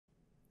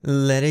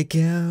Let it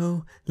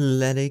go,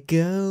 let it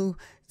go.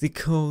 The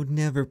cold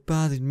never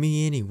bothered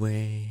me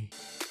anyway.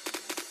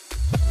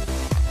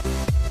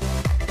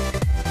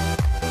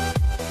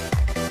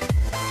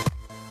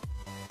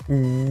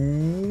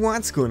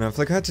 What's going on,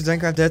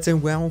 FROZENCRAFT,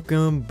 and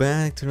welcome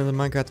back to another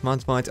Minecraft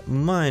Mod Spot.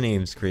 My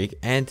name's Creek,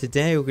 and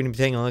today we're going to be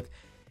taking a look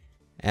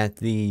at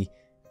I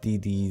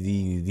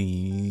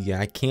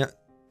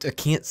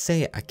can't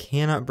say it. I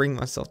cannot bring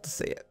myself to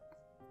say it.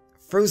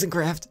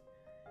 FROZENCRAFT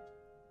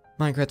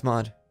Minecraft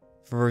mod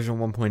for version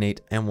 1.8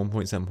 and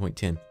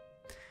 1.7.10.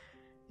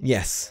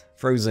 Yes,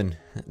 Frozen.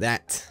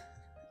 That.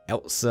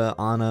 Elsa,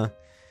 Anna.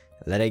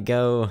 Let it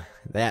go.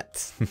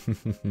 That.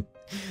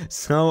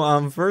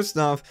 So, first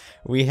off,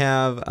 we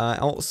have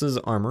Elsa's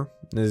armor.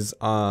 These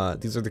are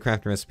the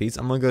crafting recipes.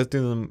 I'm going to go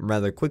through them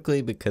rather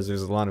quickly because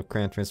there's a lot of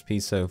crafting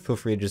recipes, so feel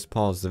free to just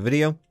pause the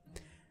video.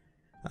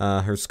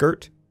 Her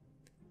skirt.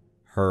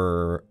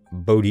 Her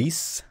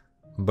bodice.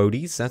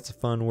 Bodice, that's a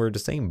fun word to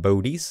say.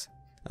 Bodice.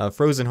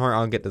 Frozen heart,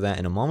 I'll get to that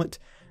in a moment.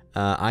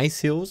 Ice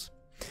heels.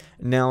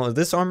 Now,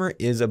 this armor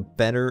is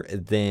better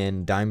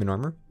than diamond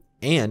armor.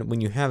 And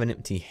when you have an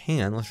empty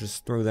hand, let's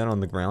just throw that on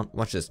the ground.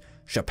 Watch this.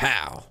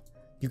 Shapow!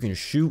 You can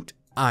shoot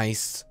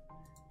ice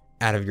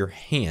out of your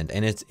hand.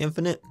 And it's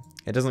infinite.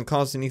 It doesn't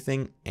cost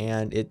anything.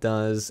 And it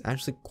does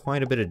actually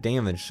quite a bit of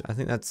damage. I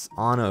think that's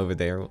Anna over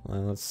there.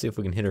 Let's see if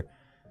we can hit her.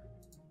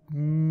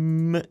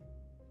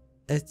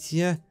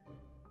 Yeah.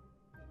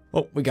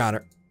 Oh, we got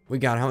her. We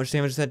got her. How much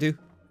damage does that do?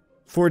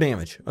 4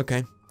 damage.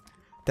 Okay.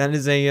 That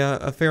is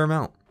a fair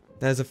amount.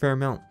 That is a fair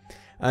amount.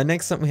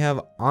 Next up, we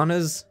have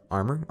Anna's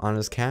armor,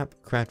 Anna's cap,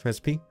 craft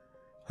recipe,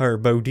 her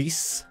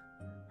bodice,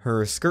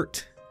 her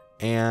skirt,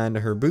 and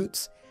her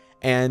boots.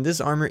 And this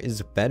armor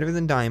is better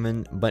than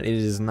diamond, but it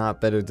is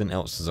not better than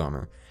Elsa's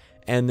armor.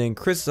 And then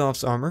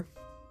Kristoff's armor,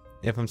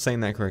 if I'm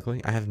saying that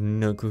correctly, I have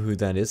no clue who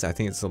that is. I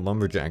think it's a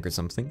lumberjack or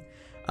something.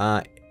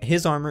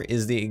 His armor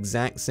is the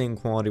exact same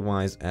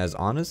quality-wise as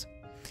Anna's.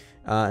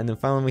 And then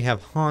finally we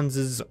have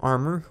Hans's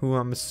armor, who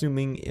I'm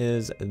assuming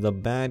is the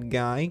bad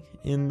guy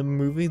in the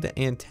movie, the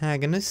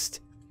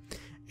antagonist.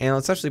 And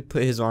let's actually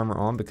put his armor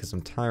on because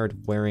I'm tired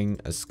of wearing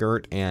a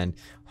skirt. And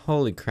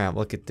holy crap,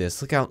 look at this.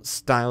 Look how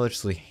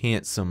stylishly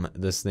handsome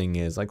this thing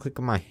is. Like, look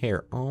at my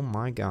hair. Oh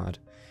my god.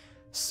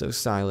 So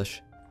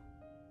stylish.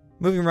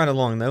 Moving right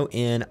along though,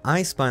 in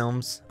ice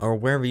biomes, or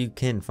wherever you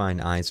can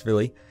find ice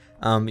really,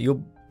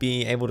 you'll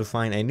be able to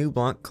find a new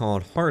block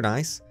called hard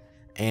ice.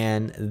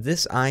 And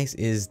this ice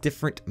is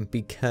different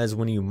because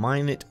when you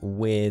mine it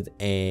with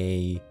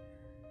an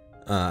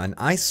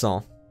ice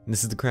saw,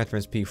 this is the craft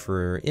recipe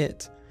for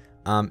it,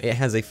 it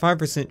has a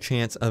 5%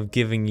 chance of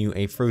giving you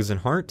a frozen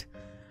heart,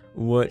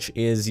 which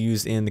is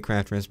used in the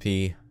craft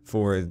recipe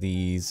for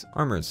these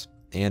armors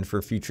and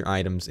for future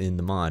items in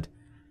the mod.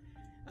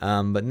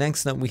 But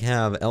next up we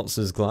have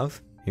Elsa's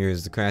glove.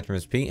 Here's the craft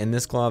recipe, and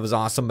this glove is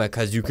awesome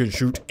because you can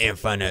shoot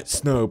infinite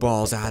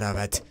snowballs out of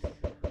it.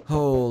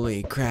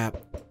 Holy crap.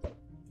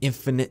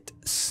 Infinite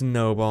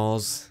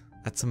snowballs.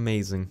 That's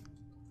amazing.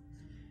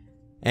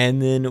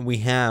 And then we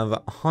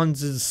have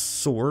Hans's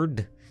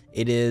sword.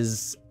 It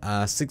is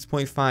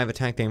 6.5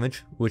 attack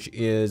damage, which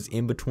is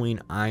in between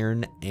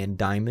iron and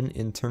diamond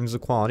in terms of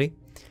quality.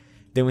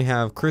 Then we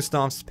have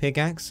Kristoff's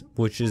pickaxe,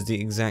 which is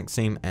the exact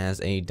same as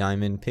a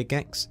diamond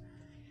pickaxe.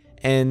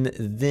 And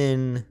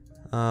then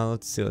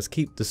let's see. Let's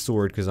keep the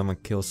sword because I'm gonna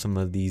kill some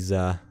of these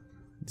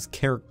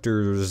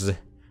characters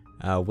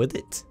with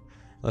it.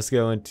 Let's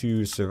go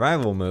into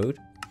survival mode.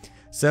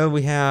 So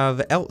we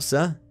have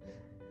Elsa,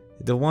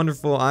 the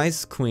wonderful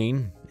ice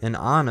queen, and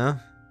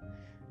Anna.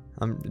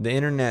 The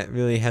internet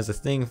really has a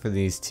thing for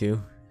these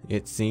two,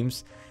 it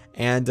seems.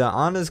 And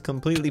Anna's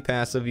completely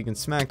passive. You can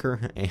smack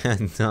her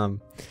and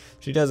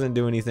she doesn't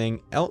do anything.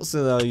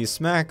 Elsa though, you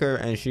smack her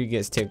and she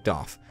gets ticked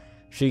off.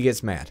 She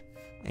gets mad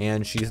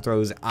and she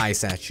throws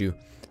ice at you.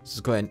 Let's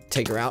just go ahead and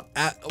take her out.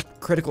 Oh,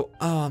 critical.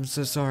 Oh, I'm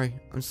so sorry.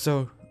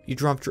 You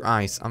dropped your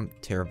ice. I'm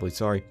terribly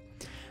sorry.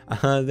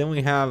 Then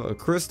we have a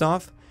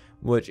Kristoff,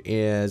 which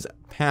is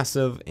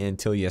passive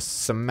until you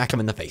smack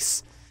him in the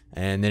face.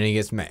 And then he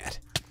gets mad.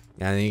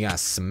 And then you gotta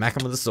smack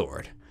him with a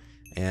sword.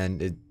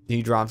 And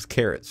he drops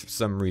carrots for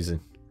some reason.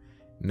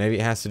 Maybe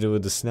it has to do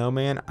with the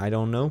snowman. I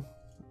don't know.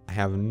 I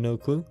have no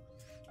clue.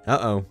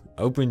 Uh-oh.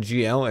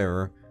 OpenGL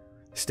error.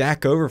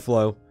 Stack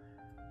overflow.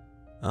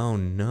 Oh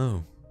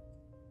no.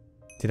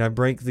 Did I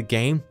break the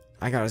game?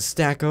 I got a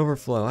stack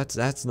overflow.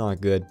 That's not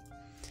good.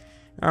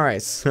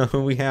 Alright, so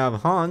we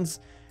have Hans,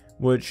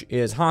 which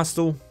is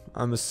hostile.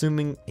 I'm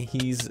assuming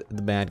he's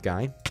the bad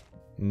guy.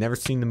 Never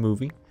seen the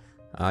movie.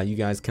 You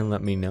guys can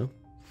let me know.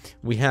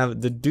 We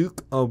have the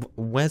Duke of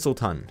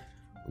Weselton.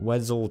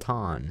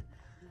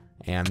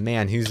 And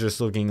man, he's just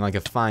looking like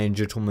a fine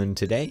gentleman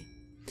today.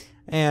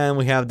 And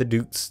we have the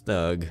Duke's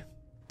Thug,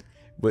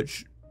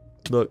 which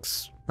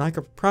looks like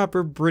a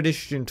proper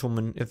British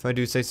gentleman, if I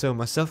do say so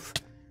myself.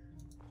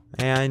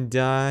 And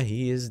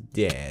he is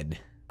dead.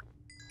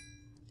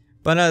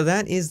 But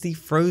that is the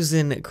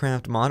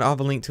FROZENCRAFT mod. I'll have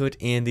a link to it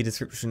in the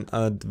description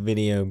of the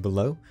video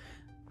below.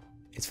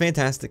 It's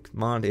fantastic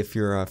mod if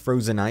you're a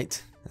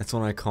Frozenite. That's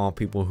what I call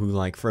people who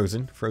like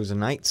Frozen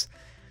Nights.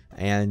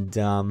 And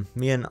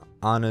me and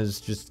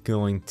Anna's just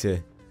going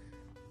to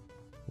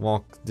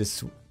walk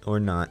this,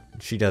 or not.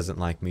 She doesn't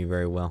like me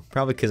very well.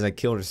 Probably because I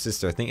killed her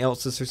sister. I think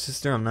Elsa's her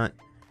sister. I'm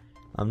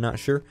not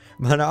sure.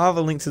 But I'll have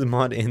a link to the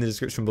mod in the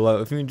description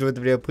below. If you enjoyed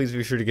the video, please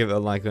be sure to give it a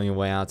like on your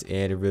way out.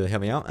 It'd really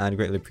help me out. I'd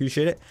greatly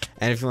appreciate it.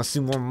 And if you want to see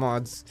more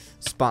mods,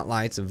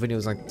 spotlights, and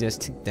videos like this,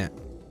 take that.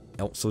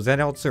 Elsa, was that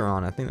Elsa or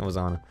Anna? I think that was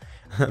Anna.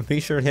 Be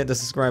sure to hit the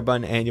subscribe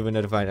button and you'll be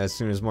notified as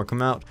soon as more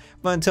come out.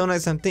 But until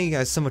next time, thank you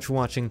guys so much for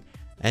watching.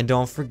 And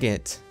don't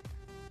forget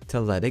to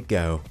let it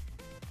go.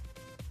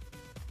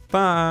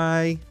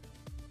 Bye.